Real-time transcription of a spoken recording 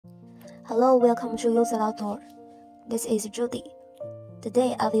Hello, welcome to USELUCK DOORS. This is Judy.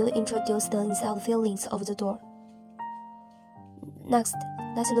 Today I will introduce the inside fillings of the door. Next,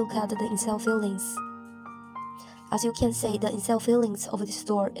 let's look at the inside fillings. As you can see, the inside fillings of this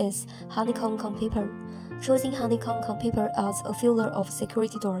door is honeycomb paper. Choosing honeycomb paper as a filler of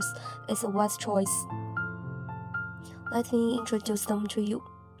security doors is a wise choice. Let me introduce them to you.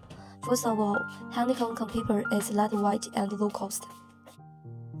 First of all, honeycomb paper is lightweight and low cost.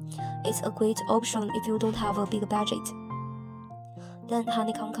 It's a great option if you don't have a big budget. Then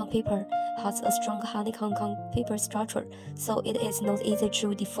honeycomb paper has a strong honeycomb paper structure, so it is not easy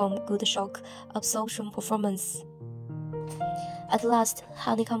to deform. Good shock absorption performance. At last,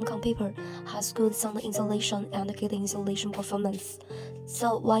 honeycomb paper has good sound insulation and good insulation performance.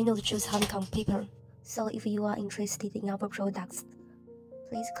 So why not choose honeycomb paper? So if you are interested in our products,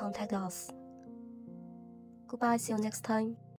 please contact us. Goodbye, see you next time.